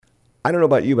I don't know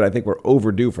about you, but I think we're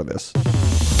overdue for this.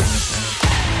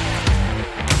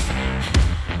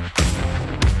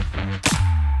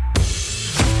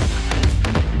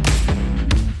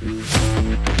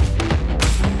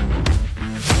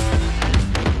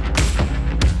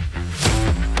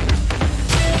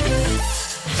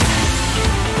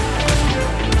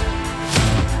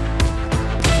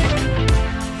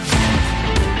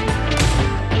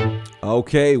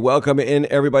 Okay, welcome in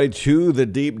everybody to the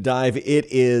deep dive. It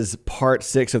is part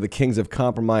 6 of the Kings of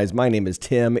Compromise. My name is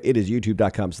Tim. It is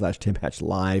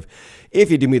youtube.com/TimHatchLive.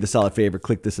 If you do me the solid favor,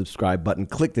 click the subscribe button,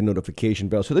 click the notification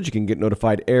bell so that you can get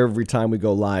notified every time we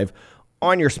go live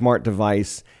on your smart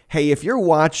device. Hey, if you're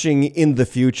watching in the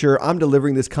future, I'm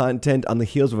delivering this content on the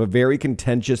heels of a very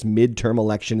contentious midterm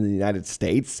election in the United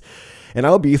States. And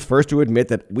I'll be first to admit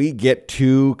that we get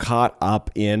too caught up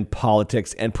in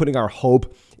politics and putting our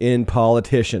hope in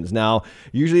politicians. Now,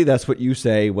 usually that's what you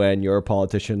say when your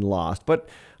politician lost, but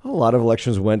a lot of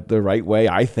elections went the right way,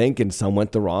 I think, and some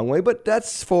went the wrong way, but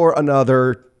that's for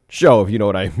another show, if you know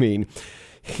what I mean.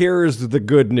 Here's the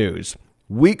good news.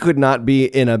 We could not be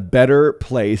in a better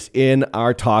place in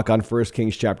our talk on 1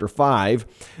 Kings chapter 5,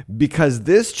 because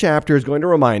this chapter is going to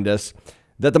remind us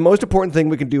that the most important thing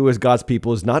we can do as God's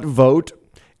people is not vote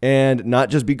and not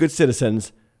just be good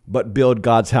citizens, but build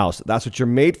God's house. That's what you're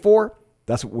made for.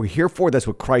 That's what we're here for. That's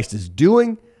what Christ is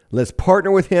doing. Let's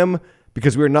partner with him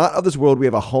because we're not of this world. We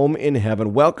have a home in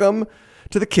heaven. Welcome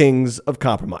to the Kings of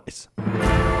Compromise.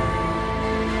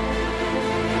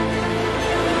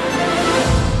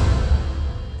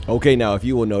 Okay, now if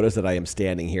you will notice that I am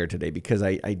standing here today because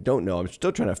I don't know. I'm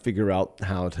still trying to figure out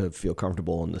how to feel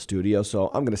comfortable in the studio. So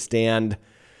I'm going to stand,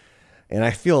 and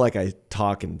I feel like I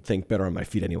talk and think better on my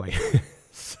feet anyway.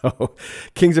 So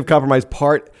Kings of Compromise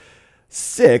part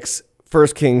 6, 1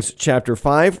 Kings chapter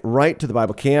 5, right to the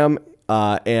Bible cam,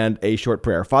 and a short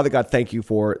prayer. Father God, thank you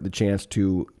for the chance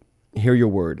to hear your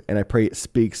word, and I pray it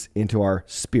speaks into our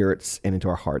spirits and into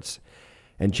our hearts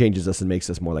and changes us and makes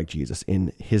us more like Jesus.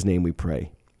 In his name we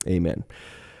pray. Amen.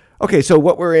 Okay, so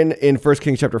what we're in 1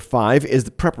 Kings chapter 5 is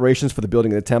the preparations for the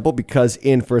building of the temple, because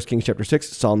in 1 Kings chapter 6,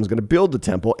 Solomon's going to build the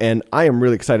temple, and I am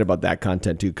really excited about that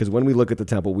content too, because when we look at the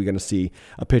temple, we're going to see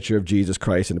a picture of Jesus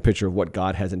Christ and a picture of what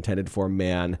God has intended for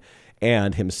man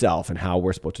and himself and how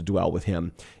we're supposed to dwell with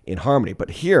him in harmony.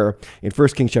 But here in 1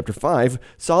 Kings chapter 5,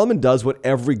 Solomon does what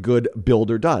every good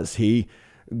builder does. He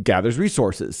gathers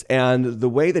resources. And the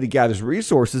way that he gathers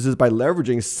resources is by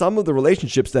leveraging some of the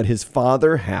relationships that his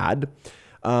father had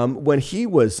when he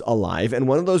was alive. And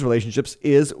one of those relationships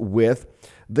is with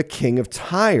the king of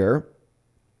Tyre,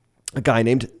 a guy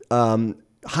named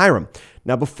Hiram.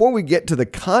 Now, before we get to the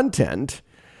content,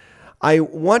 I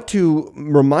want to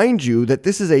remind you that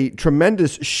this is a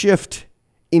tremendous shift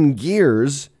in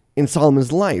gears in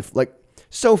Solomon's life. Like,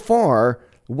 so far,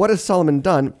 what has Solomon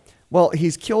done? Well,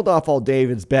 he's killed off all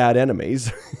David's bad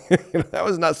enemies. That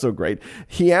was not so great.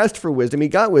 He asked for wisdom. He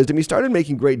got wisdom. He started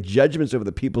making great judgments over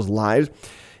the people's lives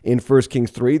in 1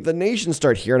 Kings 3. The nations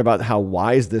start hearing about how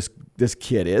wise this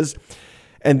kid is.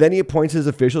 And then he appoints his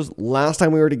officials. Last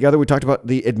time we were together, we talked about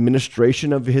the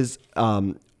administration of his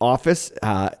office,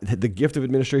 the gift of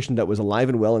administration that was alive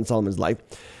and well in Solomon's life.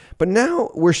 But now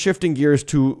we're shifting gears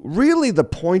to really the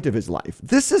point of his life.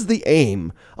 This is the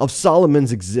aim of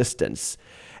Solomon's existence.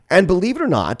 And believe it or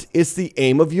not, it's the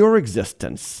aim of your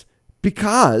existence,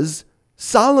 because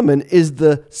Solomon is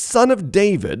the son of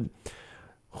David,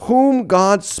 whom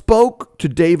God spoke to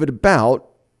David about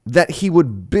that he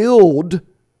would build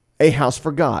a house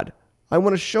for God. I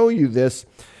want to show you this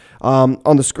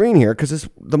on the screen here because it's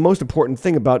the most important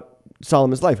thing about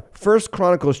Solomon's life. 1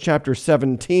 Chronicles chapter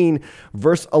 17,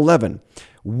 verse 11.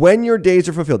 When your days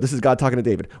are fulfilled, this is God talking to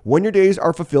David. When your days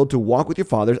are fulfilled to walk with your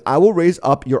fathers, I will raise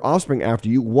up your offspring after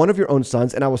you, one of your own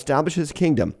sons, and I will establish his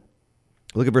kingdom.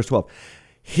 Look at verse 12.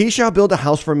 He shall build a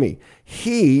house for me.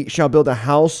 He shall build a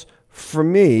house for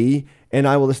me, and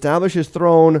I will establish his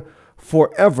throne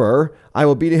forever. I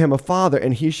will be to him a father,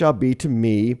 and he shall be to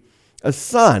me a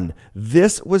son.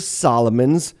 This was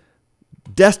Solomon's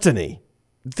destiny.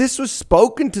 This was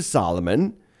spoken to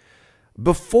Solomon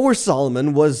before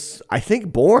Solomon was, I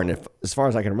think, born, as far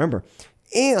as I can remember.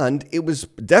 And it was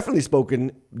definitely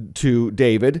spoken to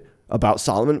David about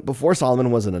Solomon before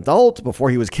Solomon was an adult, before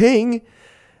he was king.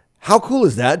 How cool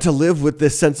is that, to live with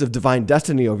this sense of divine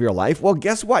destiny over your life? Well,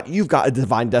 guess what? You've got a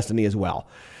divine destiny as well.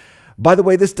 By the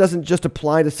way, this doesn't just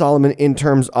apply to Solomon in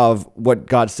terms of what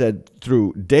God said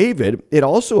through David. It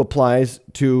also applies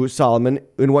to Solomon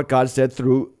in what God said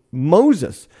through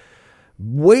Moses.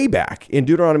 way back in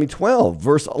Deuteronomy 12,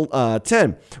 verse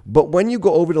 10. But when you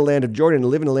go over the land of Jordan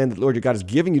and live in the land that the Lord your God is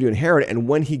giving you to inherit, and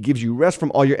when he gives you rest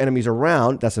from all your enemies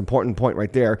around, that's an important point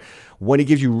right there. When he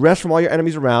gives you rest from all your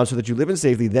enemies around so that you live in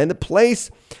safety, then the place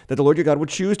that the Lord your God will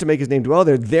choose to make his name dwell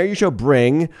there you shall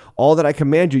bring all that I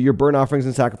command you, your burnt offerings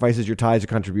and sacrifices, your tithes, your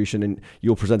contribution, and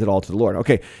you'll present it all to the Lord.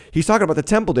 Okay, he's talking about the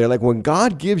temple there. Like when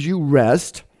God gives you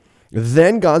rest,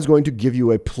 then God's going to give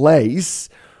you a place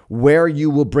where you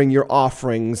will bring your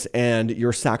offerings and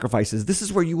your sacrifices. This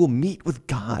is where you will meet with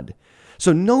God.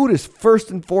 So notice first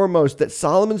and foremost that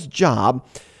Solomon's job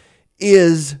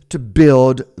is to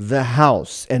build the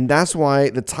house. And that's why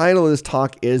the title of this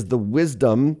talk is the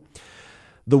wisdom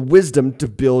to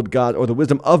build God, or the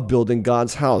wisdom of building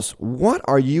God's house. What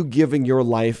are you giving your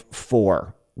life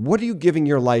for? What are you giving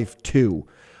your life to?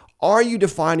 Are you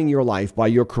defining your life by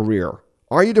your career?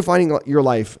 Are you defining your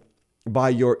life by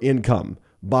your income,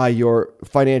 by your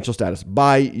financial status,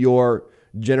 by your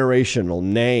generational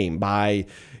name, by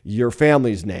your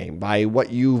family's name, by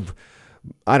what you've,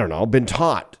 been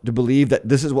taught to believe that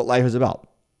this is what life is about?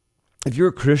 If you're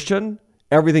a Christian,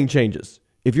 everything changes.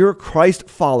 If you're a Christ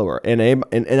follower, and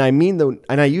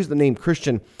I use the name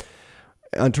Christian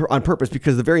on purpose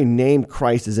because the very name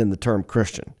Christ is in the term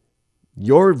Christian.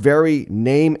 Your very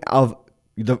name of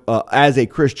as a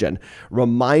Christian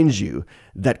reminds you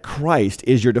that Christ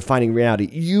is your defining reality.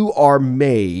 You are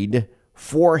made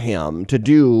for him to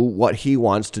do what he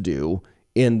wants to do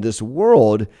in this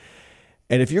world.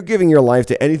 And if you're giving your life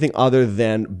to anything other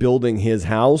than building his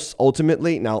house,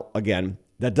 ultimately, now, again,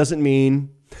 that doesn't mean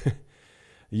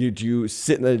you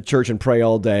sit in the church and pray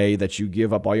all day, that you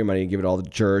give up all your money and give it all to the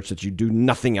church, that you do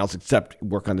nothing else except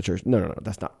work on the church. No,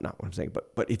 that's not what I'm saying.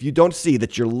 But if you don't see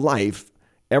that your life,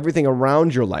 everything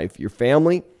around your life, your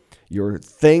family, your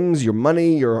things, your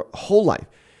money, your whole life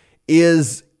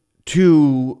is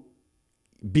to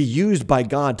be used by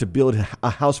God to build a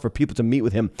house for people to meet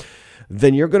with him,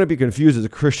 then you're going to be confused as a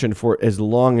Christian for as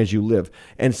long as you live.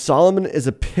 And Solomon is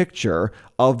a picture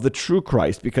of the true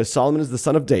Christ because Solomon is the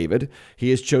son of David.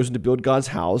 He has chosen to build God's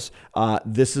house.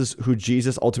 This is who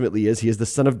Jesus ultimately is. He is the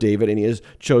son of David, and he has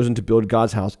chosen to build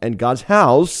God's house. And God's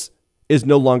house is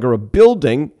no longer a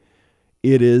building.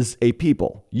 It is a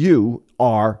people. You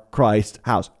are Christ's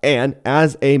house. And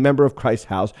as a member of Christ's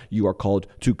house, you are called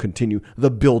to continue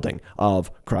the building of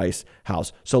Christ's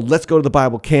house. So let's go to the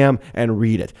Bible Cam and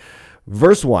read it.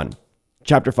 Verse 1,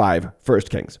 chapter 5, 1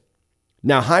 Kings.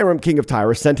 Now Hiram, king of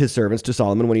Tyre, sent his servants to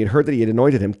Solomon when he had heard that he had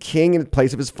anointed him king in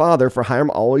place of his father, for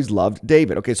Hiram always loved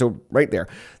David. Okay, so right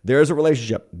there's a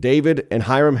relationship. David and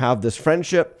Hiram have this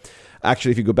friendship.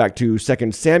 Actually, if you go back to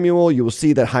 2 Samuel, you will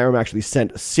see that Hiram actually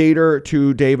sent cedar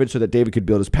to David so that David could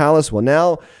build his palace. Well,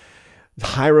 now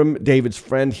Hiram, David's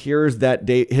friend, hears that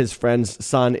his friend's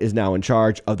son is now in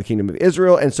charge of the kingdom of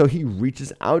Israel, and so he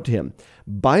reaches out to him.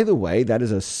 By the way, that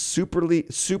is a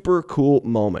super cool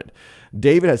moment.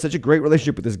 David has such a great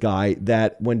relationship with this guy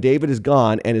that when David is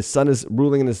gone and his son is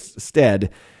ruling in his stead,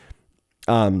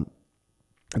 the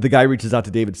guy reaches out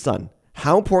to David's son.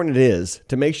 How important it is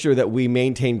to make sure that we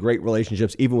maintain great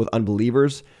relationships even with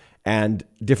unbelievers and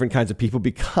different kinds of people,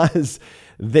 because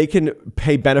they can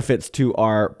pay benefits to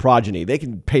our progeny. They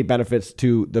can pay benefits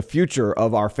to the future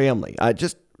of our family.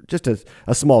 Just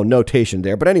a small notation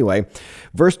there. But anyway,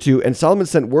 verse 2, and Solomon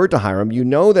sent word to Hiram, you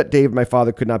know that David, my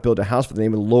father, could not build a house for the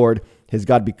name of the Lord, his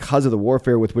God, because of the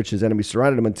warfare with which his enemies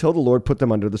surrounded him, until the Lord put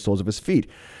them under the soles of his feet.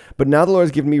 But now the Lord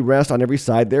has given me rest on every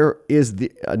side. There is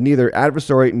neither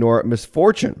adversary nor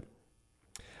misfortune.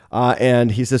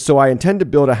 And he says, so I intend to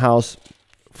build a house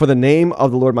for the name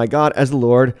of the Lord my God, as the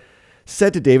Lord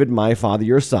said to David, my father,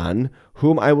 your son,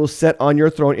 whom I will set on your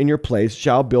throne in your place,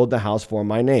 shall build the house for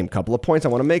my name. Couple of points I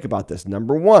want to make about this.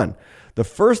 Number one, the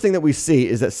first thing that we see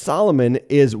is that Solomon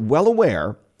is well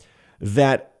aware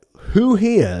that who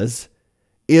he is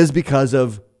because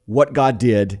of what God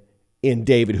did in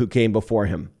David, who came before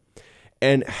him.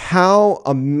 And how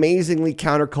amazingly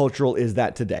countercultural is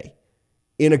that today?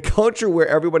 In a culture where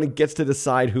everybody gets to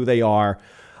decide who they are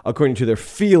according to their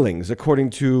feelings, according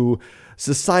to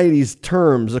society's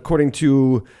terms, according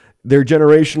to their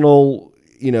generational,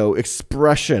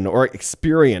 expression or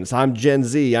experience. I'm Gen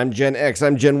Z, I'm Gen X,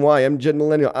 I'm Gen Y, I'm Gen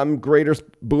Millennial, I'm greater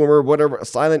boomer, whatever,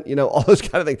 silent, all those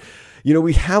kind of things.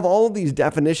 We have all of these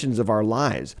definitions of our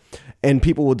lives, and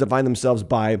people will define themselves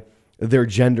by their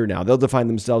gender now. They'll define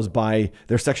themselves by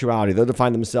their sexuality. They'll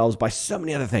define themselves by so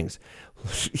many other things.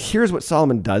 Here's what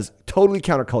Solomon does, totally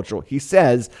countercultural. He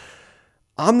says,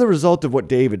 I'm the result of what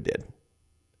David did.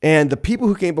 And the people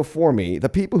who came before me, the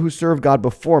people who served God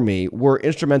before me, were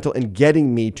instrumental in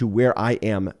getting me to where I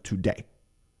am today.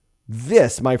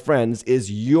 This, my friends,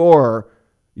 is your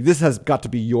This has got to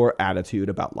be your attitude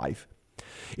about life.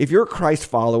 If you're a Christ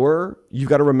follower, you've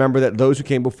got to remember that those who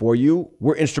came before you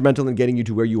were instrumental in getting you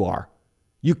to where you are.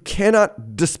 You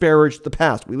cannot disparage the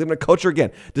past. We live in a culture,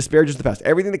 again, disparages the past.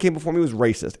 Everything that came before me was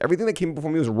racist. Everything that came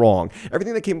before me was wrong.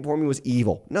 Everything that came before me was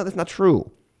evil. No, that's not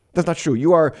true. That's not true.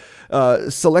 You are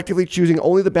selectively choosing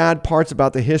only the bad parts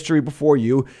about the history before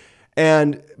you.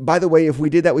 And by the way, if we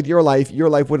did that with your life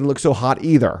wouldn't look so hot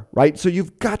either, right? So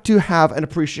you've got to have an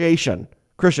appreciation.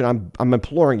 Christian, I'm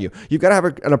imploring you. You've got to have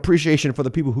an appreciation for the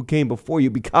people who came before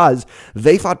you because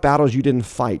they fought battles you didn't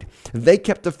fight. They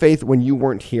kept the faith when you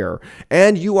weren't here.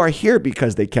 And you are here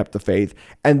because they kept the faith.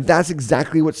 And that's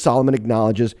exactly what Solomon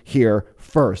acknowledges here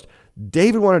first.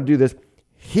 David wanted to do this.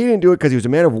 He didn't do it because he was a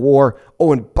man of war.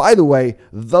 Oh, and by the way,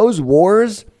 those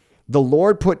wars, the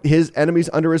Lord put his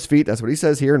enemies under his feet. That's what he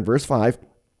says here in verse 4.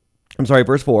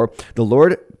 The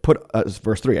Lord put,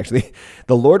 verse 3 actually,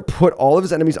 the Lord put all of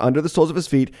his enemies under the soles of his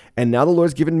feet, and now the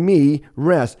Lord's given me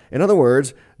rest. In other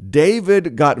words,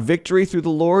 David got victory through the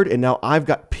Lord, and now I've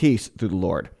got peace through the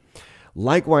Lord.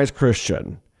 Likewise,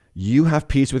 Christian, you have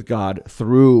peace with God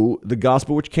through the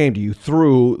gospel which came to you,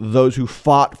 through those who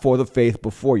fought for the faith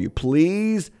before you.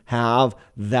 Please have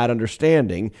that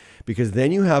understanding, because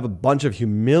then you have a bunch of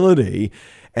humility,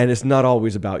 and it's not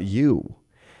always about you.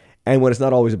 And when it's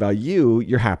not always about you,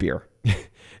 you're happier.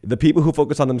 The people who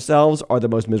focus on themselves are the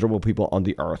most miserable people on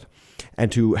the earth.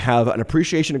 And to have an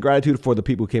appreciation and gratitude for the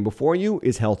people who came before you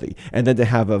is healthy. And then to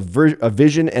have a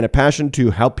vision and a passion to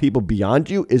help people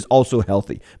beyond you is also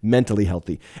healthy, mentally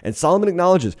healthy. And Solomon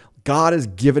acknowledges, God has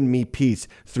given me peace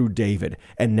through David,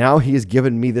 and now he has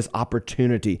given me this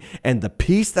opportunity. And the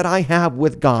peace that I have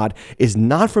with God is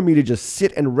not for me to just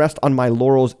sit and rest on my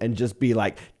laurels and just be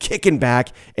like kicking back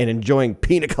and enjoying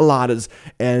pina coladas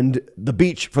and the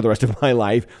beach for the rest of my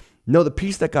life. No, the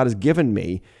peace that God has given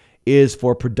me is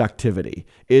for productivity,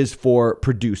 is for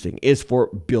producing, is for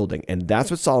building. And that's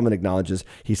what Solomon acknowledges.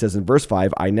 He says in verse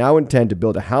 5, I now intend to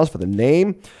build a house for the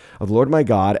name of the Lord my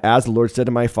God, as the Lord said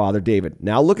to my father David.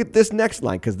 Now look at this next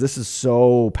line, because this is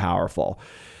so powerful.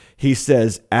 He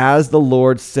says, as the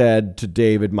Lord said to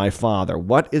David, my father.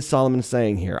 What is Solomon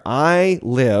saying here? I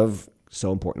live,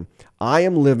 so important, I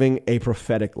am living a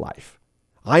prophetic life.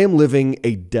 I am living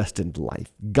a destined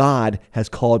life. God has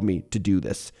called me to do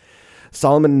this.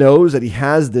 Solomon knows that he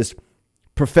has this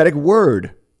prophetic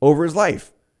word over his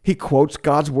life. He quotes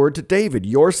God's word to David.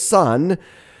 Your son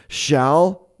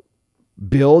shall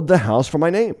build the house for my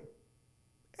name.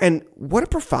 And what a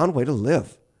profound way to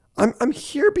live. I'm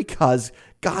here because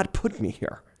God put me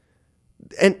here.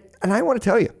 And I want to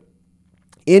tell you,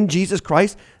 in Jesus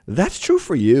Christ, that's true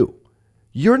for you.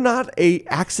 You're not an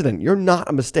accident. You're not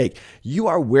a mistake. You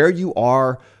are where you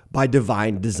are by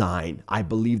divine design. I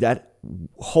believe that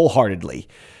wholeheartedly.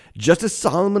 Just as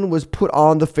Solomon was put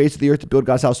on the face of the earth to build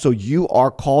God's house, so you are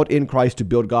called in Christ to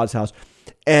build God's house.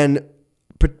 And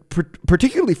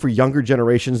particularly for younger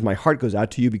generations, my heart goes out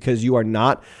to you because you are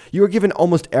given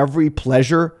almost every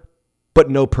pleasure, but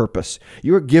no purpose.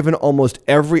 You are given almost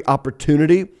every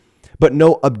opportunity, but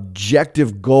no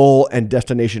objective goal and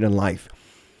destination in life.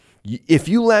 If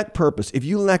you lack purpose, if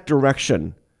you lack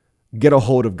direction, get a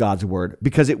hold of God's word,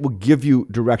 because it will give you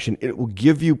direction. It will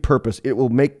give you purpose. It will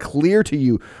make clear to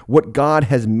you what God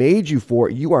has made you for.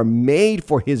 You are made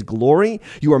for his glory.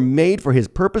 You are made for his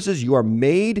purposes. You are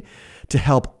made to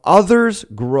help others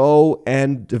grow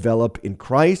and develop in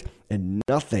Christ. And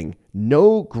nothing,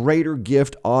 no greater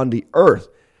gift on the earth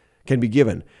can be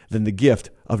given than the gift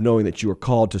of knowing that you are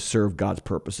called to serve God's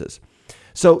purposes.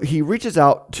 So he reaches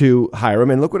out to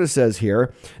Hiram, and look what it says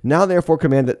here. Now, therefore,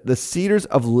 command that the cedars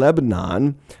of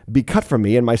Lebanon be cut from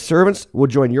me, and my servants will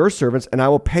join your servants, and I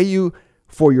will pay you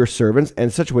for your servants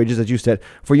and such wages as you said.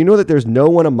 For you know that there's no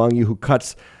one among you who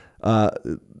cuts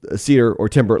cedar or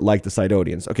timber like the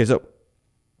Sidonians. Okay, so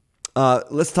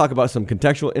let's talk about some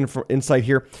contextual insight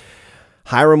here.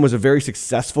 Hiram was a very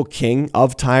successful king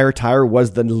of Tyre. Tyre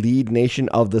was the lead nation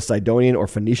of the Sidonian or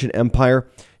Phoenician Empire.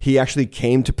 He actually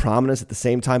came to prominence at the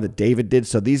same time that David did.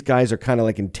 So these guys are kind of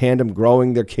like in tandem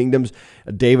growing their kingdoms.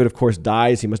 David, of course,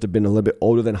 dies. He must have been a little bit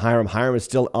older than Hiram. Hiram is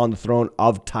still on the throne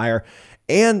of Tyre.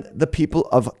 And the people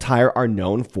of Tyre are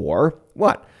known for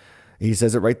what? He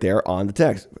says it right there on the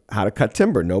text, how to cut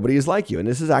timber. Nobody is like you. And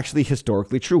this is actually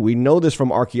historically true. We know this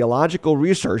from archaeological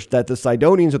research that the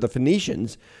Sidonians or the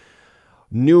Phoenicians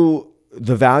knew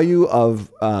the value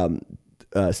of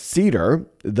cedar.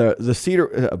 The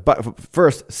cedar, but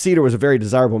first, cedar was a very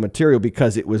desirable material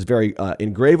because it was very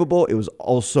engravable. It was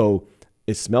also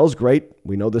It smells great.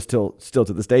 We know this still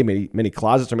to this day. Many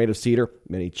closets are made of cedar.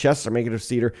 Many chests are made of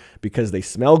cedar because they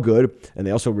smell good, and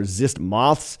they also resist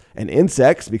moths and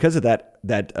insects because of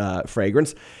that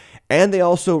fragrance. And they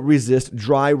also resist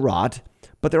dry rot,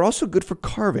 but they're also good for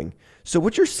carving. So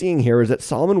what you're seeing here is that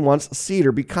Solomon wants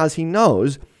cedar because he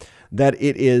knows that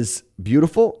it is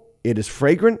beautiful, it is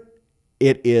fragrant,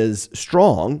 it is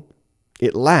strong,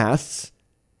 it lasts,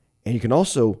 and you can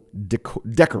also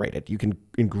decorate it. You can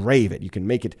engrave it. You can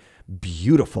make it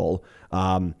beautiful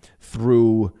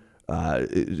through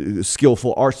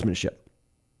skillful artsmanship.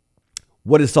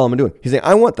 What is Solomon doing? He's saying,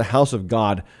 I want the house of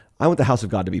God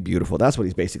to be beautiful. That's what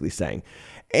he's basically saying.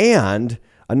 And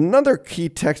another key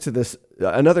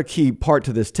part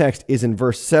to this text is in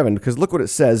verse 7, because look what it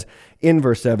says in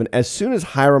verse 7. As soon as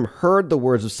Hiram heard the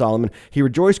words of Solomon, he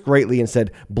rejoiced greatly and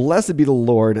said, Blessed be the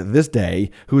Lord this day,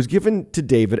 who has given to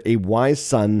David a wise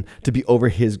son to be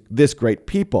over this great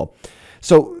people.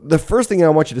 So the first thing I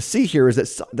want you to see here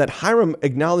is that Hiram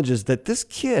acknowledges that this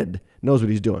kid knows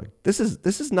what he's doing. This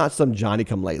is not some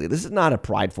Johnny-come-lately. This is not a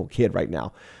prideful kid right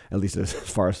now, at least as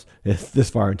far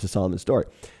into Solomon's story.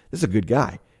 This is a good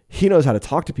guy. He knows how to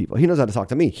talk to people. He knows how to talk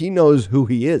to me. He knows who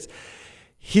he is.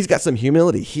 He's got some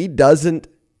humility. He doesn't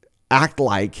act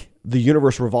like the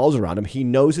universe revolves around him. He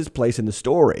knows his place in the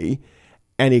story,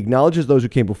 and he acknowledges those who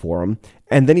came before him,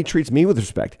 and then he treats me with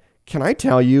respect. Can I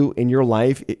tell you, in your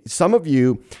life, some of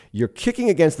you, you're kicking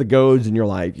against the goads in your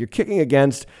life. You're kicking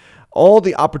against all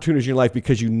the opportunities in your life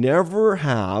because you never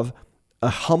have a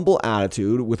humble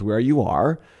attitude with where you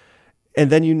are, and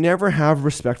then you never have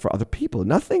respect for other people.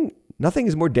 Nothing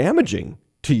is more damaging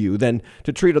to you than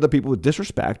to treat other people with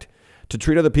disrespect, to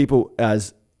treat other people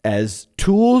as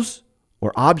tools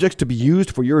or objects to be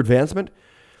used for your advancement.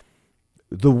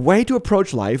 The way to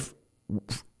approach life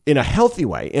in a healthy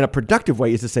way, in a productive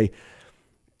way, is to say,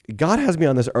 God has me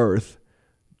on this earth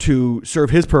to serve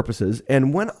his purposes.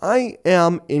 And when I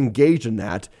am engaged in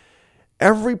that,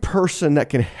 every person that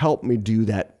can help me do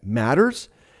that matters.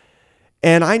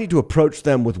 And I need to approach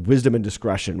them with wisdom and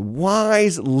discretion.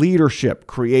 Wise leadership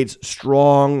creates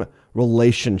strong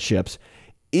relationships,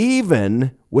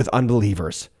 even with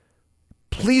unbelievers.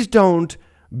 Please don't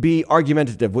be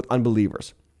argumentative with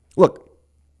unbelievers. Look,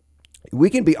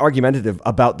 we can be argumentative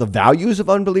about the values of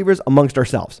unbelievers amongst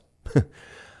ourselves.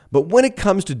 But when it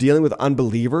comes to dealing with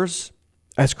unbelievers,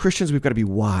 as Christians, we've got to be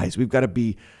wise. We've got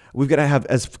to have,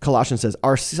 as Colossians says,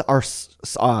 our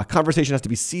conversation has to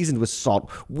be seasoned with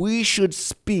salt. We should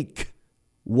speak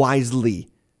wisely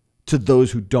to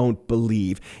those who don't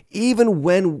believe. Even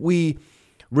when we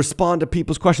respond to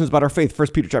people's questions about our faith, 1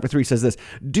 Peter chapter 3 says this,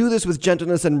 do this with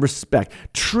gentleness and respect.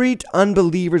 Treat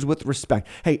unbelievers with respect.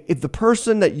 Hey, if the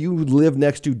person that you live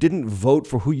next to didn't vote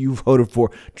for who you voted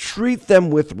for, treat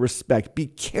them with respect. Be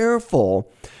careful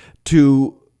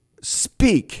to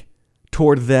speak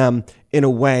toward them in a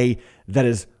way that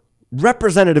is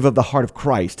representative of the heart of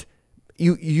Christ.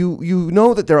 You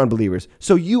know that they're unbelievers,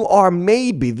 so you are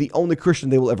maybe the only Christian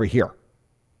they will ever hear.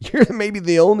 You're maybe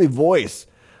the only voice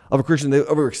of a Christian they've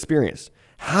ever experienced.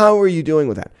 How are you doing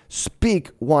with that? Speak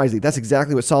wisely. That's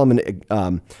exactly what Solomon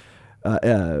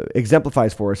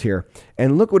exemplifies for us here.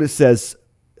 And look what it says.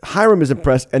 Hiram is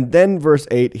impressed, and then verse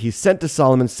 8, he sent to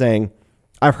Solomon saying,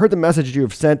 I've heard the message you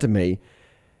have sent to me.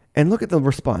 And look at the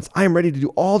response. I am ready to do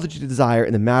all that you desire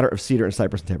in the matter of cedar and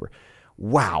cypress and timber.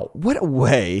 Wow, what a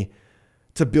way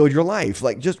to build your life.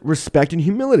 Like just respect and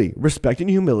humility. Respect and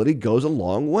humility goes a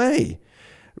long way.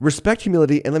 Respect,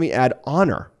 humility, and let me add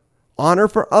honor. Honor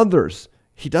for others.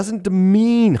 He doesn't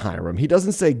demean Hiram. He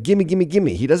doesn't say, gimme, gimme,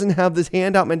 gimme. He doesn't have this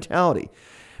handout mentality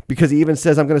because he even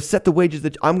says, I'm going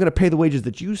to pay the wages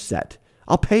that you set.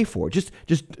 I'll pay for it. Just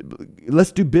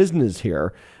let's do business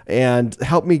here and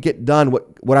help me get done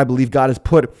what I believe God has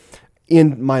put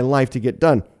in my life to get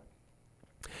done.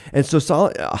 And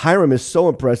so Hiram is so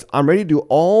impressed. I'm ready to do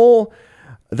all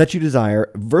that you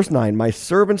desire. Verse 9, my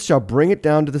servants shall bring it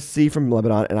down to the sea from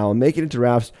Lebanon, and I will make it into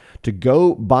rafts to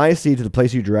go by sea to the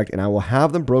place you direct, and I will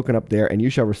have them broken up there, and you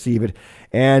shall receive it,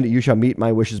 and you shall meet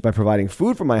my wishes by providing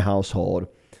food for my household.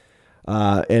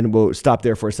 And we'll stop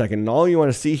there for a second. And all you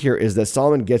want to see here is that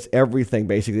Solomon gets everything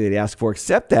basically that he asked for,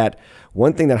 except that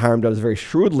one thing that Hiram does very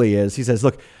shrewdly is he says,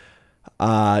 look,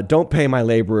 don't pay my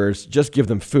laborers, just give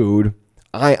them food.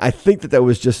 I think that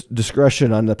was just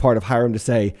discretion on the part of Hiram to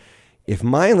say, if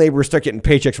my laborers start getting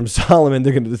paychecks from Solomon,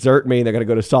 they're going to desert me and they're going to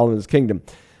go to Solomon's kingdom.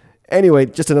 Anyway,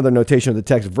 just another notation of the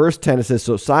text. Verse 10, it says,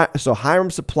 so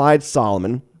Hiram supplied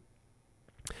Solomon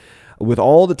with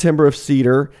all the timber of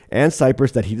cedar and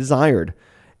cypress that he desired.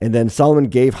 And then Solomon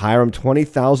gave Hiram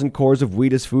 20,000 cores of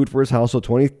wheat as food for his household,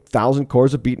 20,000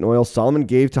 cores of beaten oil. Solomon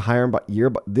gave to Hiram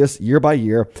year by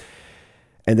year.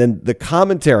 And then the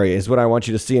commentary is what I want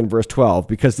you to see in verse 12,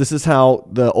 because this is how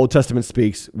the Old Testament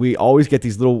speaks. We always get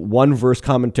these little one-verse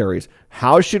commentaries.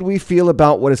 How should we feel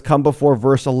about what has come before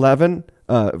verse 11,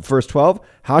 verse 12?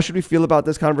 How should we feel about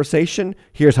this conversation?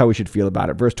 Here's how we should feel about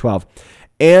it. Verse 12.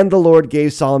 And the Lord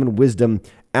gave Solomon wisdom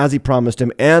as he promised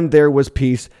him, and there was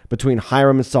peace between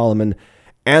Hiram and Solomon,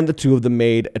 and the two of them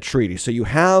made a treaty. So you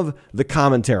have the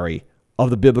commentary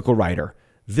of the biblical writer.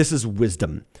 This is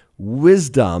wisdom.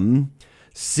 Wisdom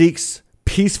seeks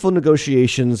peaceful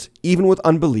negotiations, even with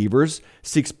unbelievers,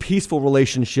 seeks peaceful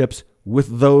relationships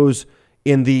with those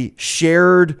in the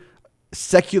shared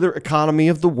secular economy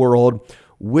of the world.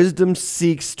 Wisdom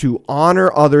seeks to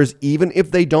honor others, even if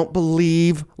they don't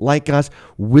believe like us.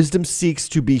 Wisdom seeks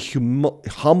to be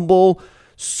humble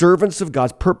servants of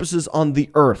God's purposes on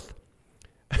the earth.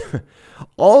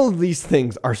 All of these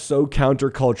things are so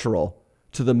countercultural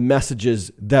to the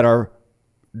messages that are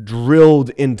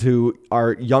drilled into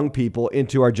our young people,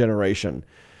 into our generation.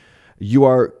 You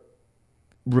are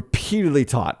repeatedly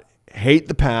taught, hate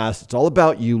the past. It's all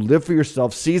about you. Live for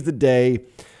yourself. Seize the day.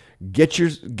 Get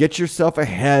yourself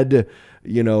ahead,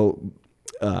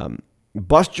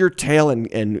 bust your tail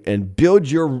and build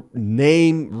your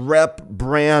name, rep,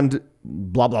 brand,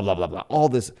 blah, blah, blah, blah, blah.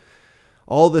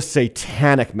 All this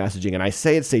satanic messaging. And I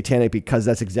say it's satanic because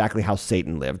that's exactly how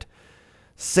Satan lived.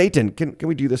 Satan, can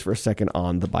we do this for a second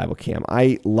on the Bible Cam?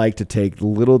 I like to take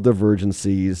little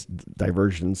divergences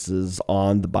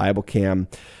on the Bible Cam.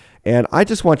 And I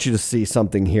just want you to see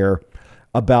something here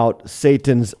about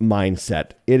Satan's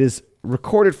mindset. It is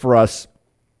recorded for us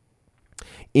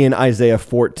in Isaiah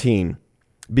 14,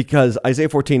 because Isaiah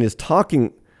 14 is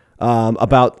talking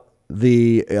about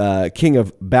the king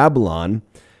of Babylon,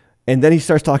 and then he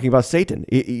starts talking about Satan.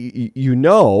 You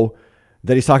know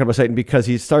that he's talking about Satan because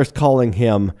he starts calling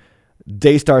him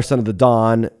Daystar, son of the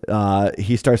dawn.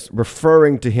 He starts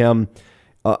referring to him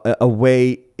in a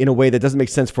way that doesn't make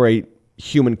sense for a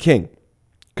human king.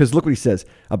 Because look what he says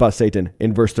about Satan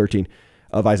in verse 13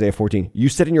 of Isaiah 14. You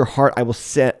said in your heart, I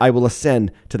will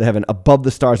ascend to the heaven above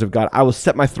the stars of God. I will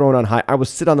set my throne on high. I will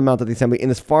sit on the mount of the assembly in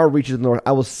as far reaches of the north.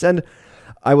 I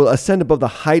will ascend above the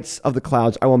heights of the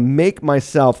clouds. I will make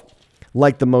myself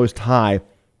like the Most High.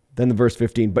 Then the verse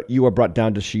 15, but you are brought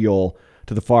down to Sheol,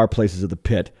 to the far places of the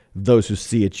pit. Those who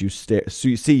see you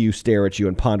stare at you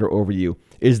and ponder over you.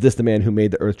 Is this the man who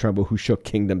made the earth tremble, who shook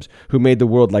kingdoms, who made the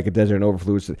world like a desert and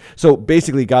overflew it? So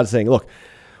basically God's saying, look,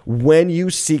 when you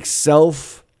seek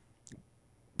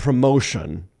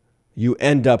self-promotion, you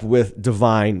end up with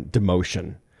divine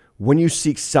demotion. When you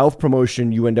seek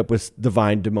self-promotion, you end up with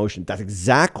divine demotion. That's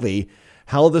exactly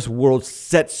how this world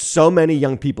sets so many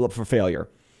young people up for failure.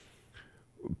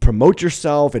 Promote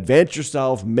yourself, advance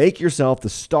yourself, make yourself the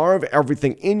star of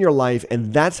everything in your life,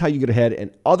 and that's how you get ahead,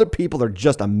 and other people are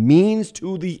just a means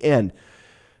to the end.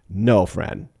 No,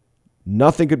 friend.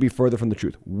 Nothing could be further from the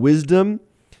truth. Wisdom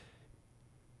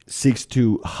seeks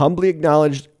to humbly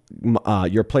acknowledge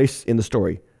your place in the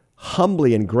story.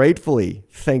 Humbly and gratefully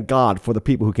thank God for the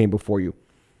people who came before you.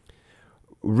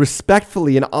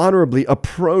 Respectfully and honorably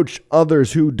approach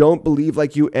others who don't believe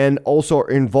like you and also are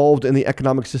involved in the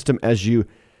economic system as you,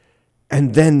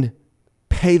 and then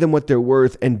pay them what they're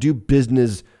worth and do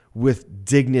business with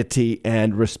dignity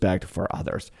and respect for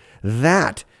others.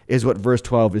 That is what verse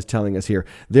 12 is telling us here.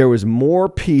 There was more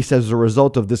peace as a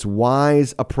result of this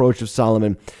wise approach of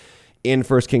Solomon in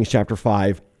 1 Kings chapter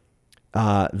 5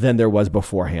 than there was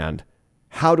beforehand.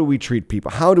 How do we treat people?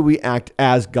 How do we act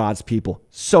as God's people?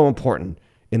 So important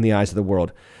in the eyes of the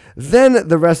world. Then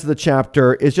the rest of the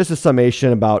chapter is just a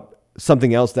summation about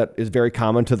something else that is very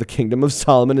common to the kingdom of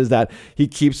Solomon, is that he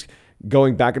keeps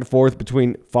going back and forth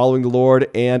between following the Lord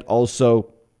and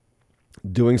also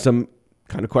doing some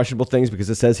kind of questionable things, because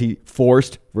it says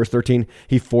verse 13,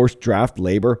 he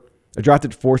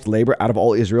drafted forced labor out of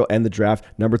all Israel, and the draft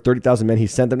numbered 30,000 men. He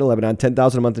sent them to Lebanon,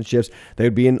 10,000 a month in shifts. They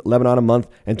would be in Lebanon a month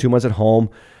and 2 months at home.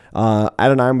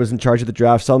 Adoniram was in charge of the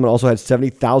draft. Solomon also had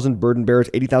 70,000 burden bearers,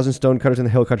 80,000 stone cutters in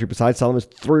the hill country, besides Solomon's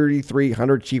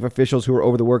 3,300 chief officials who were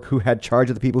over the work, who had charge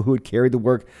of the people who had carried the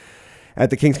work. At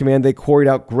the king's command, they quarried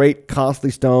out great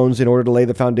costly stones in order to lay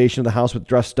the foundation of the house with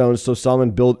dressed stones. So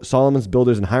Solomon's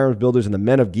builders and Hiram's builders and the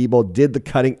men of Gebal did the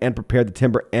cutting and prepared the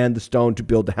timber and the stone to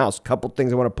build the house. A couple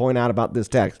things I want to point out about this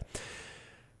text.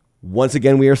 Once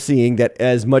again, we are seeing that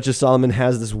as much as Solomon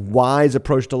has this wise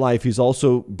approach to life, he's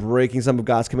also breaking some of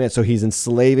God's commands. So he's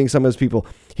enslaving some of his people.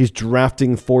 He's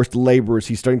drafting forced laborers.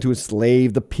 He's starting to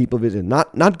enslave the people of Israel.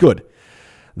 Not good.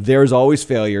 There's always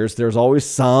failures. There's always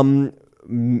some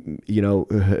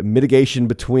mitigation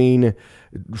between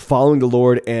following the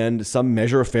Lord and some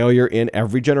measure of failure in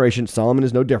every generation. Solomon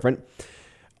is no different.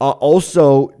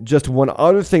 Also, just one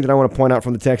other thing that I want to point out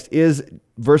from the text is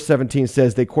verse 17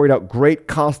 says they quarried out great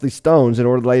costly stones in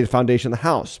order to lay the foundation of the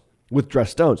house with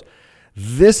dressed stones.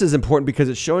 This is important because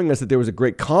it's showing us that there was a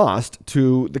great cost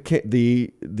to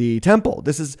the temple.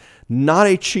 This is not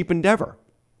a cheap endeavor.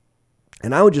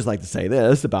 And I would just like to say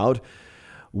this about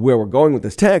where we're going with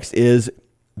this text is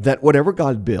that whatever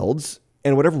God builds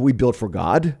and whatever we build for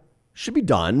God should be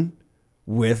done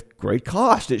with great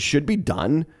cost. It should be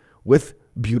done with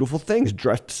beautiful things,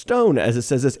 dressed stone, as it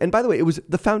says this. And by the way, it was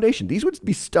the foundation. These would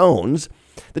be stones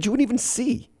that you wouldn't even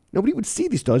see. Nobody would see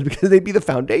these stones because they'd be the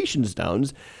foundation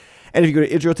stones. And if you go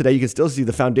to Israel today, you can still see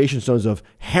the foundation stones of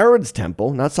Herod's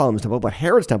temple, not Solomon's temple, but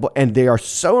Herod's temple. And they are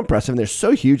so impressive, and they're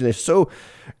so huge, and they're so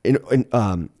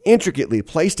intricately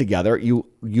placed together. You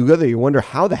wonder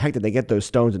how the heck did they get those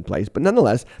stones in place. But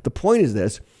nonetheless, the point is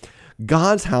this: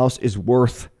 God's house is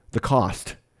worth the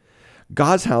cost.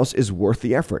 God's house is worth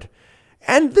the effort.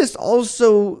 And this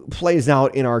also plays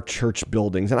out in our church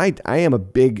buildings. And I am a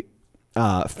big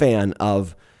fan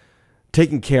of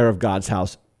taking care of God's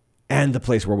house and the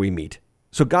place where we meet.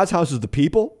 So God's house is the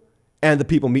people, and the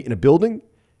people meet in a building,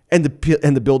 and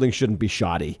the building shouldn't be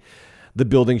shoddy. The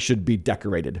building should be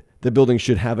decorated. The building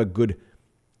should have a good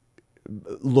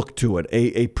look to it,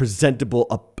 a presentable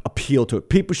appeal to it.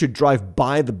 People should drive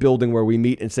by the building where we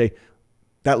meet and say,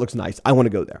 that looks nice. I want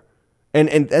to go there.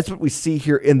 And that's what we see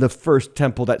here in the first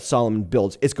temple that Solomon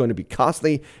builds. It's going to be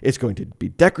costly. It's going to be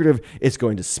decorative. It's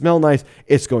going to smell nice.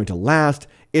 It's going to last.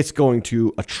 It's going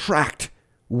to attract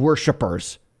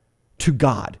worshipers to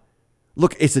God.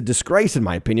 Look, it's a disgrace, in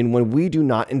my opinion, when we do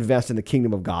not invest in the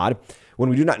kingdom of God, when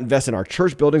we do not invest in our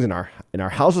church buildings, in our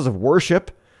houses of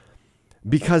worship,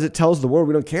 because it tells the world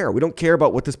we don't care. We don't care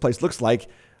about what this place looks like.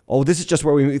 Oh, this is just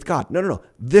where we meet with God. No.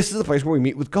 This is the place where we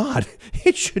meet with God.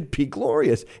 It should be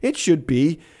glorious. It should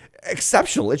be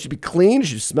exceptional. It should be clean. It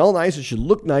should smell nice. It should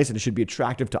look nice, and it should be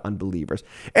attractive to unbelievers.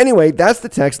 Anyway, that's the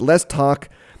text. Let's talk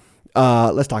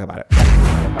about it.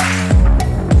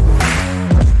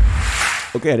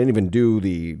 Okay, I didn't even do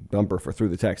the bumper for through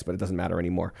the text, but it doesn't matter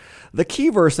anymore. The key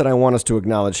verse that I want us to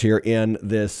acknowledge here in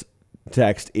this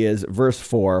text is verse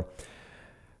 4.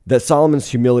 That Solomon's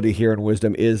humility here and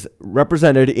wisdom is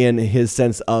represented in his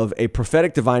sense of a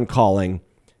prophetic divine calling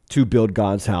to build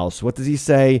God's house. What does he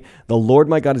say? The Lord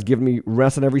my God has given me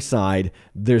rest on every side.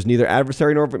 There's neither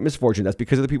adversary nor misfortune. That's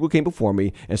because of the people who came before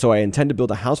me. And so I intend to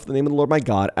build a house for the name of the Lord my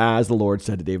God, as the Lord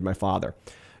said to David my father.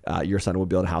 Your son will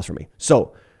build a house for me.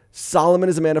 So Solomon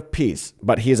is a man of peace,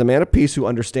 but he is a man of peace who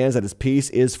understands that his peace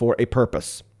is for a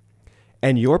purpose.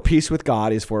 And your peace with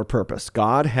God is for a purpose.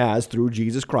 God has, through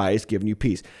Jesus Christ, given you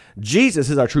peace.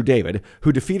 Jesus is our true David,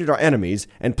 who defeated our enemies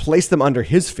and placed them under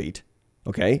his feet,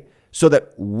 okay, so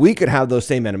that we could have those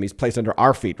same enemies placed under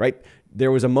our feet, right?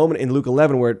 There was a moment in Luke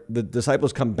 11 where the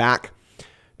disciples come back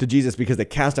to Jesus because they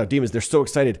cast out demons. They're so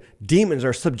excited. Demons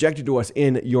are subjected to us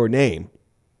in your name.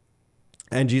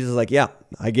 And Jesus is like, yeah,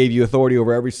 I gave you authority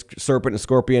over every serpent and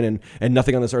scorpion, and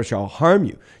nothing on this earth shall harm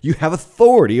you. You have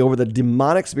authority over the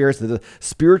demonic spirits and the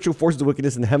spiritual forces of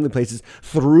wickedness in the heavenly places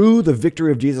through the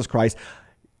victory of Jesus Christ.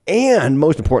 And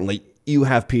most importantly, you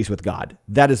have peace with God.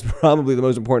 That is probably the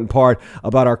most important part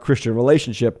about our Christian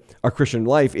relationship, our Christian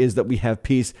life, is that we have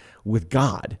peace with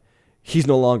God. He's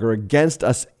no longer against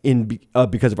us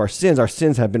because of our sins. Our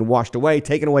sins have been washed away,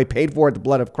 taken away, paid for at the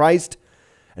blood of Christ.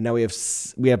 And now we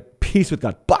have peace with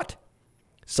God. But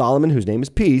Solomon, whose name is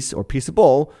Peace, or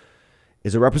Peaceable,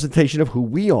 is a representation of who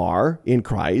we are in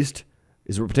Christ,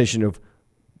 is a representation of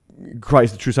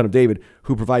Christ, the true Son of David,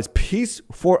 who provides peace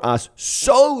for us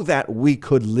so that we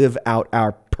could live out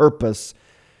our purpose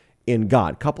in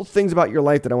God. A couple things about your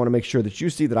life that I want to make sure that you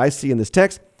see, that I see in this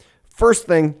text. First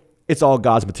thing, it's all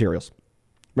God's materials.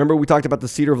 Remember we talked about the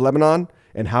cedar of Lebanon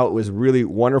and how it was really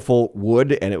wonderful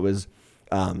wood, and it was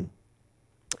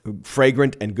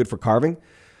fragrant and good for carving?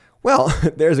 Well,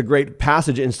 there's a great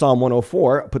passage in Psalm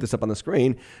 104. I'll put this up on the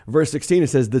screen. Verse 16, it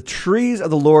says, the trees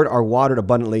of the Lord are watered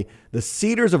abundantly, the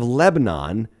cedars of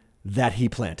Lebanon that he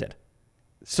planted.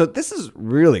 So this is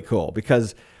really cool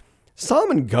because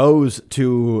Solomon goes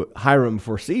to Hiram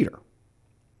for cedar,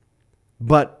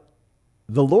 but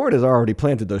the Lord has already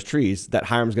planted those trees that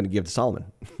Hiram's going to give to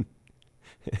Solomon.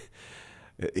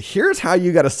 Here's how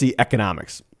you got to see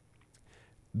economics.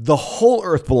 The whole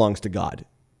earth belongs to God.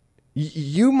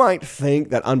 You might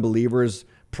think that unbelievers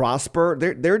prosper.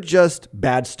 They're just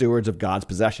bad stewards of God's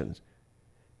possessions.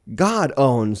 God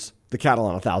owns the cattle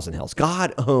on 1,000 hills.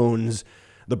 God owns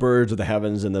the birds of the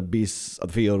heavens and the beasts of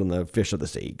the field and the fish of the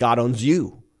sea. God owns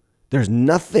you. There's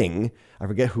nothing, I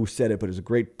forget who said it, but it's a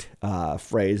great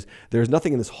phrase. There's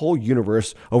nothing in this whole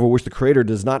universe over which the Creator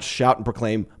does not shout and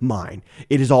proclaim, mine.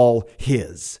 It is all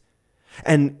His.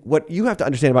 And what you have to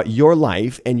understand about your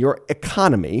life and your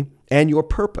economy and your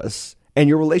purpose and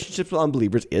your relationships with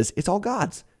unbelievers is it's all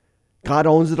God's. God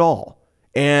owns it all.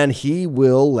 And He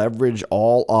will leverage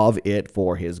all of it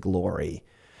for His glory.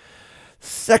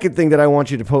 Second thing that I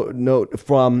want you to note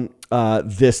from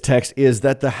this text is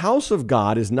that the house of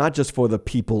God is not just for the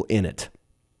people in it.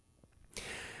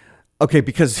 Okay,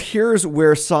 because here's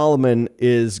where Solomon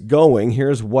is going.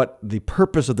 Here's what the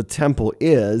purpose of the temple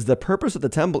is. The purpose of the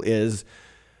temple is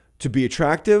to be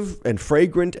attractive and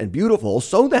fragrant and beautiful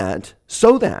so that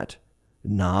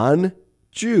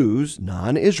non-Jews,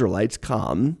 non-Israelites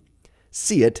come,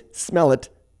 see it, smell it,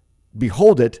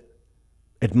 behold it,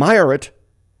 admire it,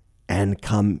 and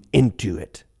come into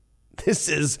it. This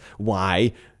is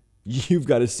why you've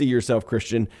got to see yourself,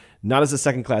 Christian, not as a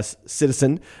second-class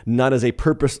citizen, not as a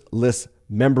purposeless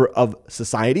member of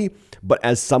society, but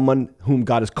as someone whom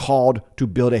God has called to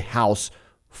build a house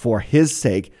for His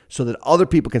sake so that other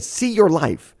people can see your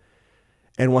life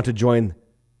and want to join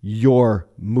your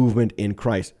movement in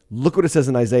Christ. Look what it says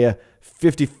in Isaiah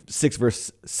 56,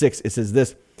 verse 6. It says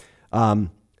this,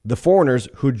 the foreigners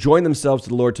who join themselves to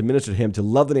the Lord to minister to Him, to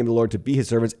love the name of the Lord, to be His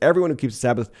servants, everyone who keeps the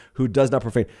Sabbath, who does not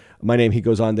profane my name. He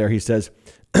goes on there. He says,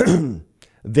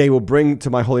 they will bring to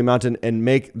my holy mountain and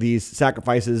make these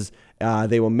sacrifices.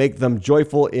 They will make them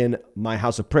joyful in my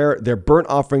house of prayer. Their burnt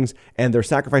offerings and their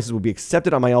sacrifices will be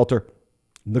accepted on my altar.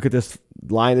 Look at this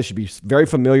line. This should be very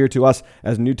familiar to us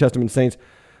as New Testament saints.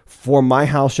 For my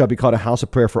house shall be called a house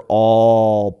of prayer for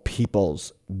all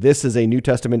peoples. This is a New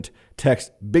Testament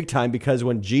text big time, because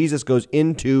when Jesus goes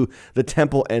into the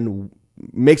temple and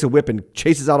makes a whip and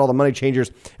chases out all the money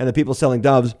changers and the people selling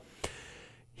doves,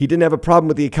 He didn't have a problem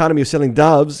with the economy of selling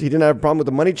doves. He didn't have a problem with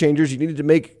the money changers. You needed to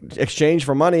make exchange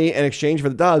for money and exchange for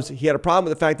the doves. He had a problem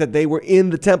with the fact that they were in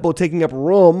the temple taking up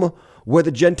room where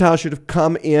the Gentiles should have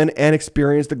come in and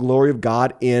experienced the glory of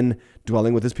God in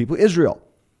dwelling with His people Israel.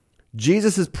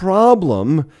 Jesus'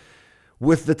 problem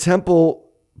with the temple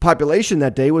population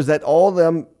that day was that all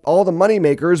the money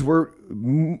makers were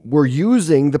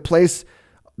using the place,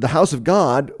 the house of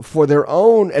God, for their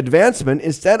own advancement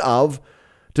instead of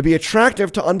to be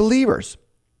attractive to unbelievers.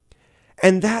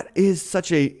 And that is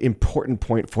such an important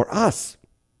point for us.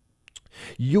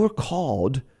 You're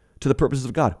called to the purposes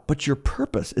of God, but your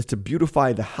purpose is to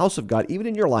beautify the house of God, even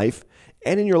in your life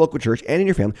and in your local church and in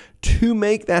your family, to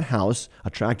make that house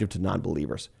attractive to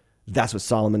non-believers. That's what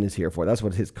Solomon is here for. That's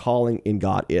what his calling in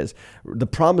God is. The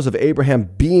promise of Abraham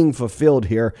being fulfilled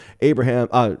here.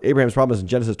 Abraham's promise in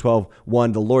Genesis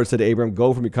 12:1, the Lord said to Abraham,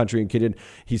 go from your country and kindred.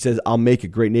 He says, I'll make a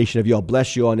great nation of you. I'll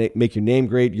bless you. I'll make your name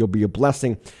great. You'll be a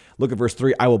blessing. Look at verse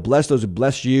 3. I will bless those who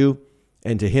bless you,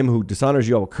 and to him who dishonors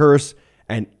you, I will curse.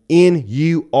 And in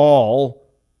you all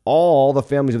the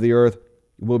families of the earth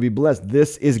will be blessed.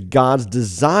 This is God's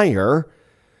desire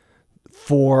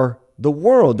for the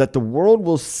world, that the world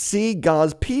will see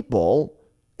God's people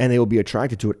and they will be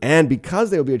attracted to it. And because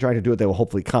they will be attracted to it, they will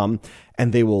hopefully come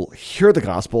and they will hear the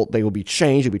gospel. They will be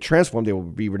changed. They'll be transformed. They will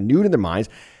be renewed in their minds,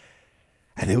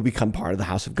 and they will become part of the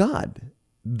house of God.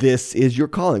 This is your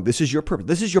calling. This is your purpose.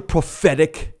 This is your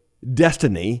prophetic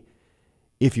destiny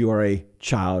if you are a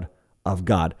child of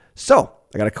God. So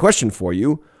I got a question for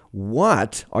you.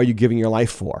 What are you giving your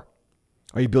life for?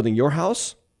 Are you building your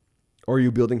house, or are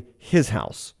you building His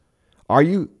house? Are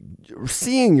you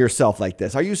seeing yourself like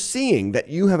this? Are you seeing that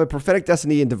you have a prophetic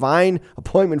destiny and divine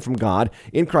appointment from God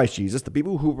in Christ Jesus? The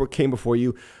people who came before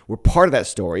you were part of that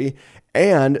story,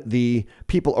 and the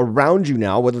people around you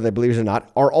now, whether they're believers or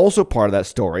not, are also part of that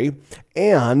story.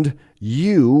 And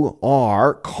you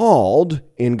are called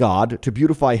in God to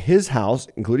beautify His house,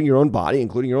 including your own body,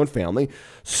 including your own family,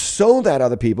 so that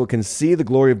other people can see the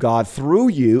glory of God through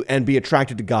you and be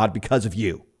attracted to God because of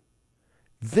you.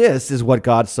 This is what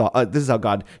God saw. This is how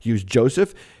God used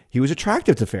Joseph. He was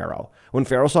attractive to Pharaoh. When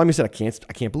Pharaoh saw him, he said,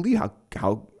 I can't believe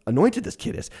how anointed this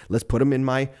kid is. Let's put him in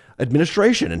my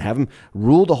administration and have him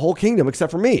rule the whole kingdom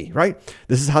except for me, right?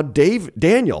 This is how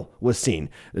Daniel was seen.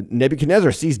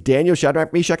 Nebuchadnezzar sees Daniel,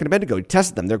 Shadrach, Meshach, and Abednego. He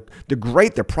tested them. They're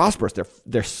great. They're prosperous.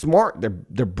 They're smart.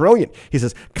 They're brilliant. He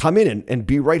says, come in and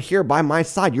be right here by my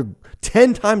side. You're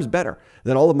 10 times better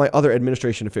than all of my other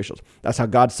administration officials. That's how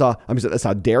God saw. That's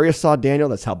how Darius saw Daniel.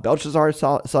 That's how Belshazzar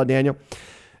saw Daniel.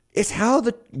 It's how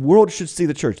the world should see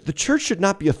the church. The church should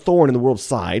not be a thorn in the world's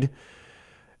side.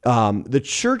 The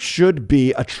church should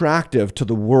be attractive to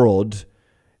the world,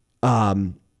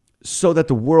 so that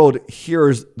the world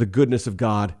hears the goodness of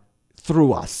God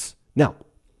through us. Now,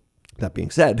 That being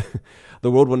said,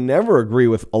 the world will never agree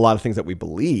with a lot of things that we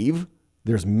believe.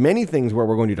 There's many things where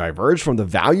we're going to diverge from the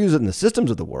values and the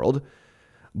systems of the world.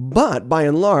 But by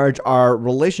and large, our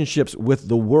relationships with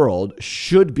the world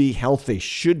should be healthy,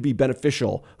 should be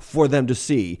beneficial for them to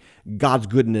see God's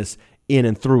goodness in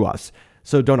and through us.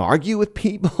 So don't argue with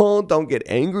people. Don't get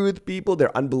angry with people.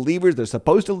 They're unbelievers. They're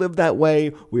supposed to live that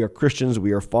way. We are Christians.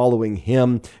 We are following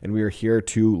him, and we are here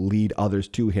to lead others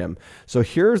to him. So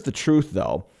here's the truth,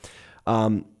 though.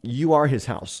 You are his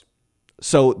house.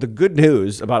 So the good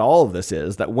news about all of this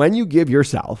is that when you give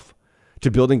yourself to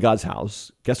building God's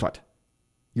house, guess what?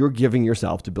 You're giving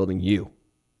yourself to building you.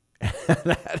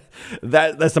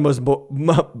 That's the most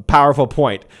powerful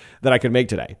point that I could make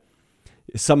today.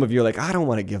 Some of you are like, I don't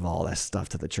want to give all this stuff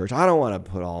to the church. I don't want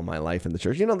to put all my life in the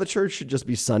church. The church should just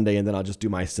be Sunday, and then I'll just do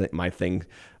my thing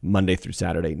Monday through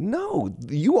Saturday. No,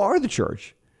 you are the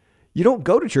church. You don't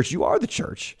go to church. You are the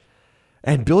church.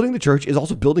 And building the church is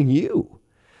also building you.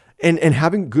 And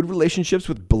having good relationships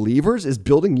with believers is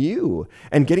building you.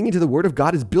 And getting into the Word of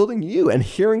God is building you. And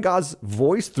hearing God's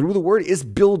voice through the Word is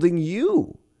building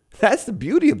you. That's the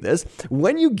beauty of this.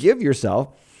 When you give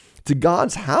yourself to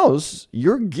God's house,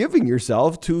 you're giving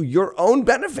yourself to your own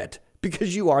benefit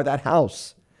because you are that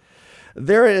house.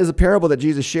 There is a parable that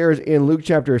Jesus shares in Luke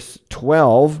chapter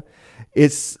 12.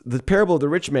 It's the parable of the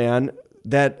rich man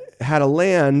that had a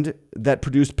land that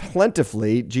produced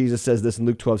plentifully. Jesus says this in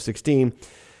Luke 12:16.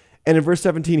 And in verse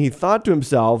 17, he thought to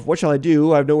himself, what shall I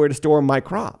do? I have nowhere to store my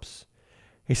crops.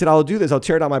 He said, I'll do this. I'll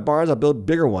tear down my barns. I'll build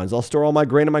bigger ones. I'll store all my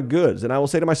grain and my goods. And I will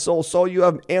say to my soul, soul, you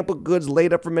have ample goods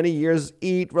laid up for many years.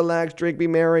 Eat, relax, drink, be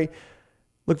merry.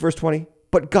 Look, verse 20.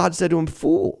 But God said to him,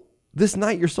 fool, this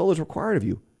night your soul is required of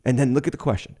you. And then look at the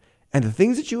question. And the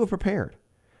things that you have prepared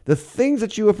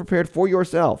for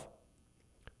yourself,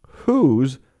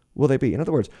 whose will they be? In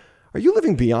other words, are you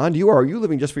living beyond you, or are you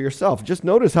living just for yourself? Just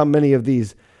notice how many of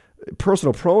these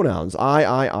personal pronouns,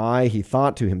 I, he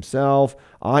thought to himself,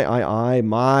 I,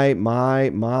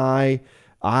 my,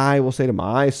 I will say to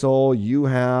my soul, you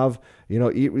have,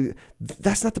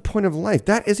 that's not the point of life.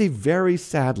 That is a very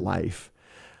sad life,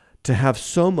 to have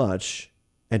so much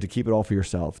and to keep it all for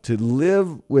yourself, to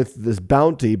live with this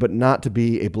bounty, but not to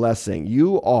be a blessing.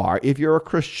 You are, if you're a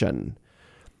Christian,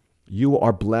 you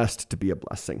are blessed to be a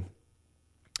blessing.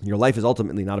 Your life is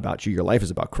ultimately not about you. Your life is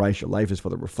about Christ. Your life is for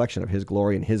the reflection of his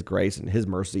glory and his grace and his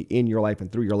mercy in your life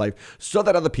and through your life, so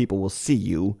that other people will see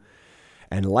you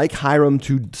and, like Hiram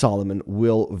to Solomon,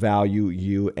 will value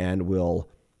you and will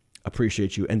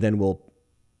appreciate you, and then will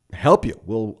help you,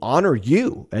 will honor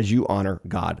you as you honor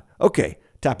God. Okay,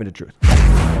 tap into truth. A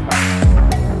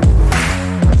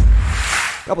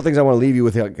couple things I want to leave you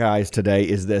with, guys, today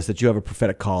is this, that you have a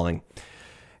prophetic calling.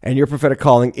 And your prophetic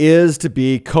calling is to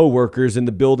be co-workers in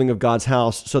the building of God's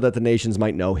house so that the nations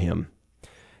might know him.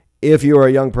 If you are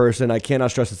a young person, I cannot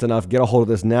stress this enough, get a hold of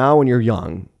this now when you're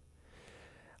young.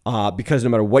 Because no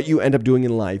matter what you end up doing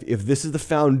in life, if this is the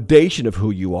foundation of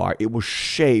who you are, it will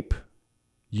shape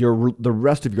the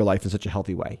rest of your life in such a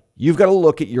healthy way. You've got to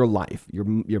look at your life,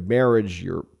 your marriage,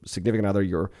 your significant other,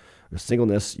 your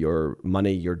singleness, your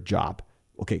money, your job.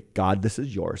 Okay, God, this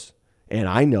is yours. And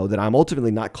I know that I'm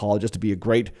ultimately not called just to be a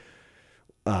great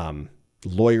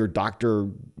lawyer, doctor,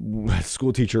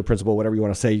 school teacher, principal, whatever you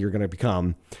want to say you're going to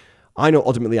become. I know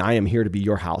ultimately I am here to be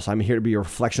your house. I'm here to be a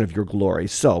reflection of your glory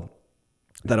so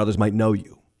that others might know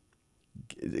you.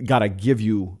 God, I give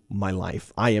you my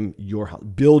life. I am your house.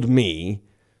 Build me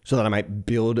so that I might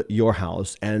build your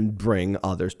house and bring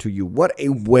others to you. What a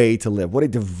way to live. What a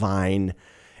divine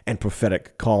and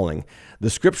prophetic calling. The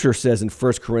scripture says in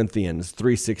 1 Corinthians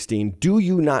 3:16, do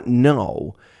you not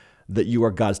know that you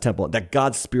are God's temple, that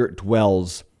God's Spirit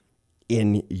dwells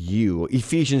in you?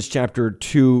 Ephesians chapter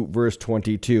 2, verse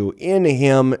 22, in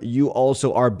him you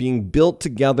also are being built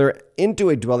together into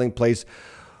a dwelling place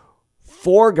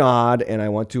for God. And I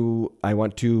want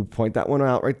to point that one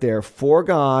out right there, for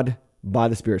God by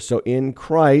the Spirit. So in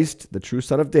Christ, the true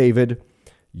Son of David,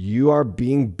 you are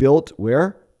being built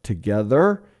where?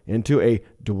 Together into a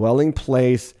dwelling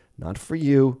place, not for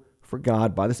you, for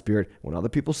God by the Spirit. When other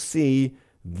people see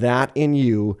that in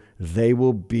you, they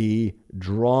will be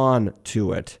drawn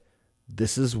to it.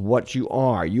 This is what you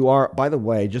are. You are, by the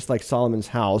way, just like Solomon's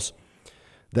house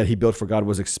that he built for God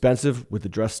was expensive with the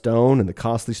dressed stone and the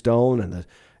costly stone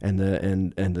and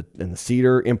the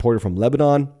cedar imported from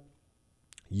Lebanon.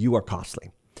 You are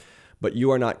costly. But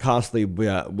you are not costly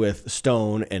with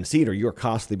stone and cedar. You are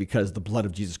costly because the blood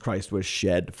of Jesus Christ was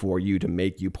shed for you to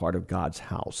make you part of God's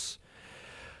house.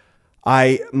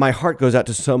 My heart goes out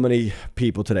to so many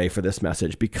people today for this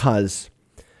message because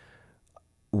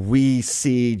we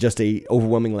see just a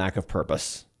overwhelming lack of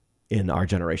purpose in our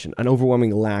generation, an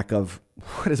overwhelming lack of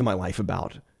what is my life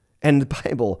about? And the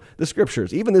Bible, the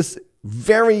scriptures, even this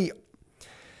very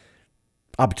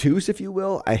obtuse, if you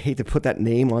will, I hate to put that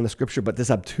name on the scripture, but this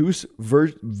obtuse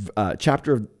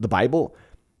chapter of the Bible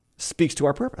speaks to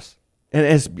our purpose and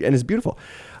is beautiful.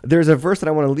 There's a verse that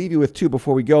I want to leave you with too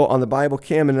before we go on the Bible,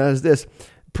 Cam, and that is this.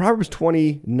 Proverbs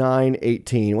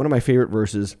 29:18, one of my favorite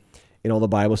verses in all the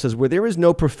Bible, says, where there is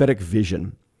no prophetic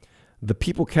vision, the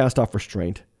people cast off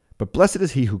restraint, but blessed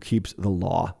is he who keeps the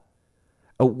law.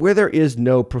 Where there is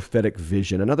no prophetic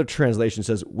vision, another translation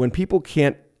says, when people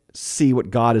can't see what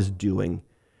God is doing,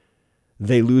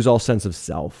 they lose all sense of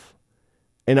self.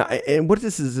 And what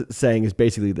this is saying is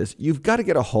basically this. You've got to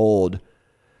get a hold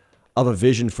of a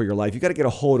vision for your life. You've got to get a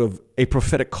hold of a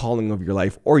prophetic calling of your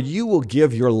life, or you will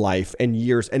give your life and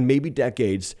years and maybe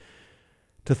decades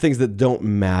to things that don't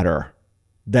matter,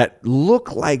 that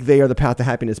look like they are the path to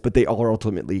happiness, but they are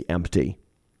ultimately empty.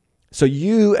 So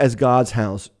you, as God's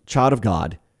house, child of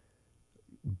God,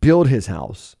 build his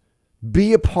house.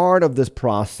 Be a part of this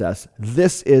process.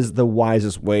 This is the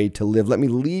wisest way to live. Let me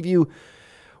leave you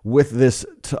with this.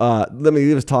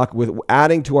 Talk with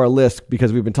adding to our list,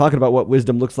 because we've been talking about what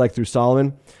wisdom looks like through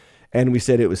Solomon, and we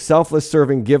said it was selfless,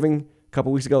 serving, giving a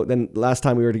couple weeks ago. Then last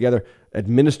time we were together,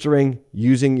 administering,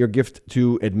 using your gift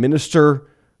to administer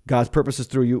God's purposes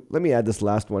through you. Let me add this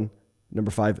last one,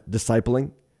 number 5,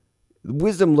 discipling.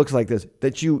 Wisdom looks like this,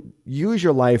 that you use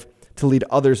your life to lead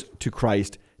others to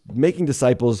Christ, making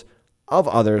disciples of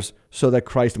others so that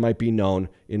Christ might be known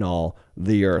in all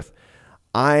the earth.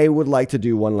 I would like to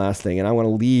do one last thing, and I want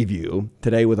to leave you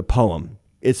today with a poem.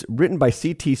 It's written by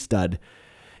C.T. Studd.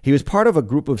 He was part of a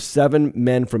group of 7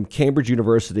 men from Cambridge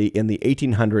University in the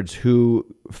 1800s who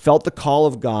felt the call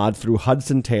of God through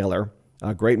Hudson Taylor,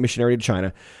 a great missionary to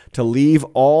China, to leave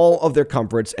all of their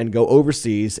comforts and go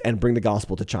overseas and bring the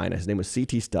gospel to China. His name was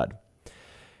C.T. Studd.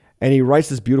 And he writes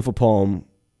this beautiful poem.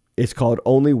 It's called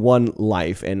Only One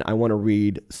Life, and I want to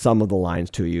read some of the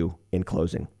lines to you in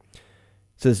closing. It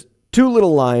says, 2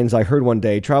 little lines I heard one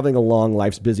day, traveling along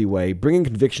life's busy way, bringing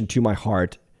conviction to my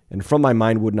heart, and from my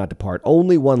mind would not depart.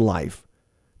 Only one life,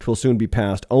 'twill soon be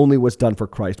past. Only what's done for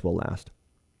Christ will last.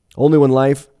 Only one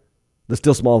life, the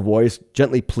still small voice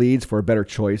gently pleads for a better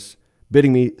choice,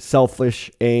 bidding me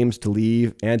selfish aims to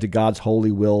leave and to God's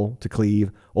holy will to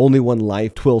cleave. Only one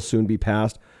life, 'twill soon be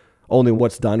past. Only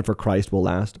what's done for Christ will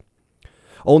last.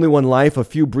 Only one life, a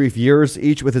few brief years,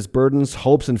 each with its burdens,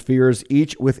 hopes, and fears,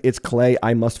 each with its clay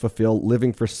I must fulfill,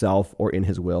 living for self or in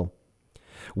his will.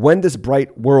 When this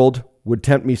bright world would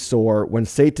tempt me sore, when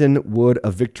Satan would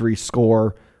a victory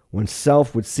score, when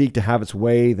self would seek to have its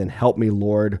way, then help me,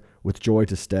 Lord, with joy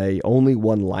to stay. Only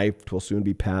one life, 'twill soon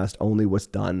be past. Only what's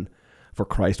done for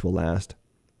Christ will last.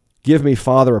 Give me,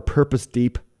 Father, a purpose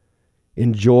deep,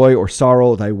 in joy or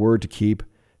sorrow thy word to keep,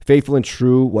 faithful and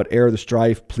true, whate'er the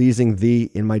strife, pleasing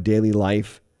thee in my daily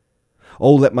life.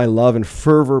 Oh, let my love and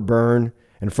fervor burn,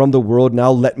 and from the world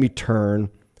now let me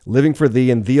turn, living for thee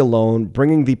and thee alone,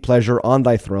 bringing thee pleasure on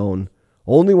thy throne.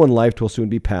 Only one life, 'twill soon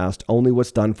be past. Only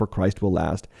what's done for Christ will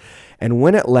last. And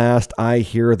when at last I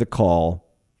hear the call,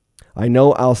 I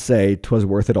know I'll say 'twas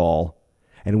worth it all.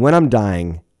 And when I'm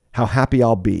dying, how happy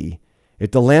I'll be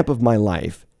if the lamp of my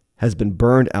life has been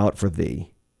burned out for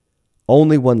thee.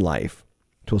 Only one life,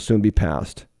 'twill soon be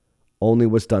past. Only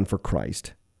what's done for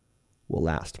Christ will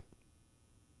last.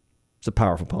 It's a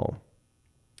powerful poem.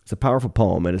 It's a powerful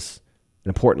poem, and it's an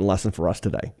important lesson for us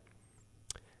today.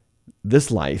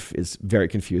 This life is very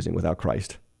confusing without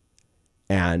Christ.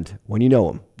 And when you know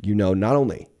him, you know not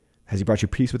only has he brought you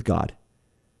peace with God,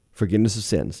 forgiveness of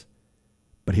sins,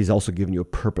 but he's also given you a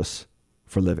purpose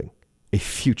for living, a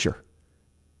future.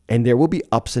 And there will be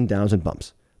ups and downs and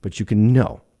bumps, but you can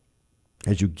know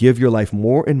as you give your life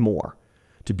more and more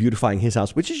to beautifying his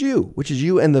house, which is you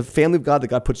and the family of God that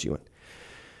God puts you in,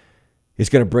 it's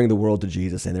going to bring the world to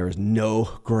Jesus. And there is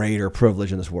no greater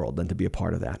privilege in this world than to be a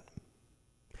part of that.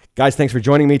 Guys, thanks for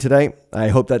joining me today. I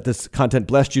hope that this content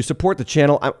blessed you. Support the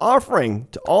channel. I'm offering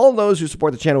to all those who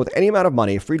support the channel with any amount of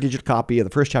money a free digital copy of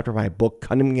the first chapter of my book,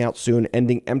 coming out soon,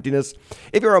 Ending Emptiness.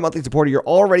 If you're a monthly supporter, you're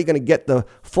already going to get the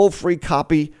full free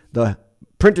copy, the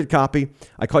printed copy.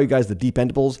 I call you guys the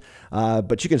Deependables.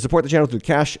 But you can support the channel through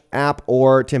Cash App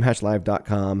or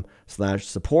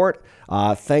timhatchlive.com/support.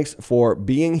 Thanks for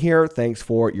being here. Thanks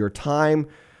for your time.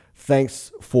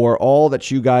 Thanks for all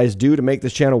that you guys do to make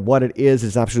this channel what it is.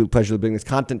 It's an absolute pleasure to bring this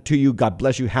content to you. God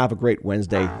bless you. Have a great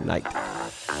Wednesday night.